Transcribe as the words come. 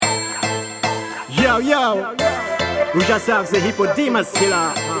Yo, who just have the Hippodimus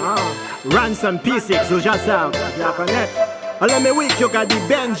killer? Ransom P6, who just have? Let me week look at the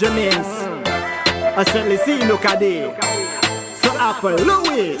Benjamins. I certainly see look at the So Apple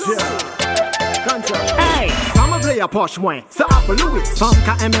Louis. Hey, ça me plaît à poche moins. Ça Apple Louis. Femme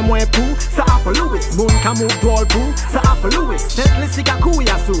ka aime moins pou. Ça Apple Louis. Moun ka mou drôle pou. Ça Apple Louis. Cette liste ka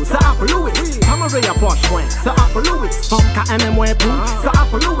kouya sou. Ça Apple Louis. Ça me plaît à poche moins. Ça Apple Louis. Femme ka aime moins pou. Ça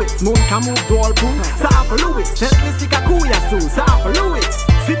Apple Louis. Moun ka mou drôle pou. Ça Apple Louis. Cette liste ka kouya sou. Ça Apple Louis.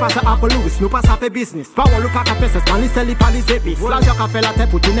 Si pas ça Apple Louis, nous pas ça fait business. Pas ou pas qu'à faire c'est man c'est li pas les épices. L'argent qu'a fait la tête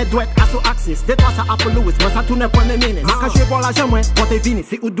pour tourner douette à sous axis. Des toi ça Apple Louis, moi ça tourne premier ministre. Ma ka jouer pour l'argent moi, pour te vini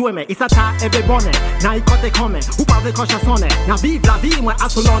si ou doué mais il s'atta et be bonne. Na y côté comme ou pas de coche à sonner. Na vive la vie moi à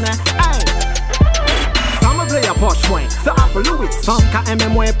solone. Hey. Ça me plaît à poche moins. Ça Apple Louis, femme ka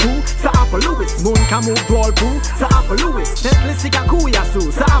aime moins pou. Ça Apple Louis, moun ka mou drôle pou. Ça Apple Louis, cette liste ka kouya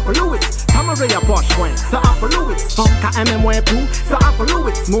sou. Ça Apple Louis, ça me plaît à poche moins. Ça Apple Louis, femme ka aime moins pou. Ça Apple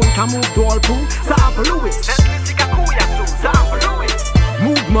Louis, moun ka mou drôle pou. Ça Apple Louis, cette liste ka kouya sou. Ça Apple Louis.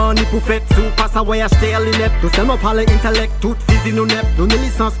 Mouvement ni pour fait sous, pas à voyage terre lunette. Nous seulement parler intellect, toute physique nous net. Nous une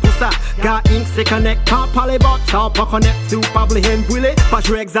licence pour ça, car Inc c'est connect. Pas parler bot, ça pas connect. Si vous pas voulez brûler, pas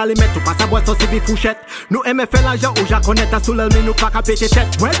jouer exalimètre. Ou pas sa boîte sauce et fouchette. Nous aimons faire l'argent ou j'acconnais ta sous l'elme, nous pas qu'à péter tête.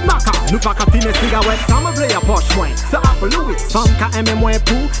 Red Maca, nous pas qu'à finir cigarette. Ça me plaît à poche moins. Ça Apple Louis, femme qu'à aimer moins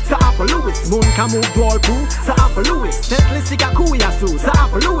pour. Ça Apple Louis, moun qu'à mou drôle pour. Ça Apple Louis, cette liste qu'à couille à sous. Ça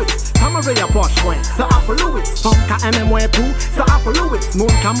Apple Louis, ça me plaît à poche moins. Ça Apple Louis, femme qu'à aimer moins pour. Ça Apple Louis, moun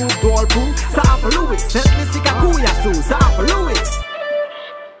ka mou drôle pou. Ça Apple Louis, cette liste ka kouya sou. Ça Apple Louis.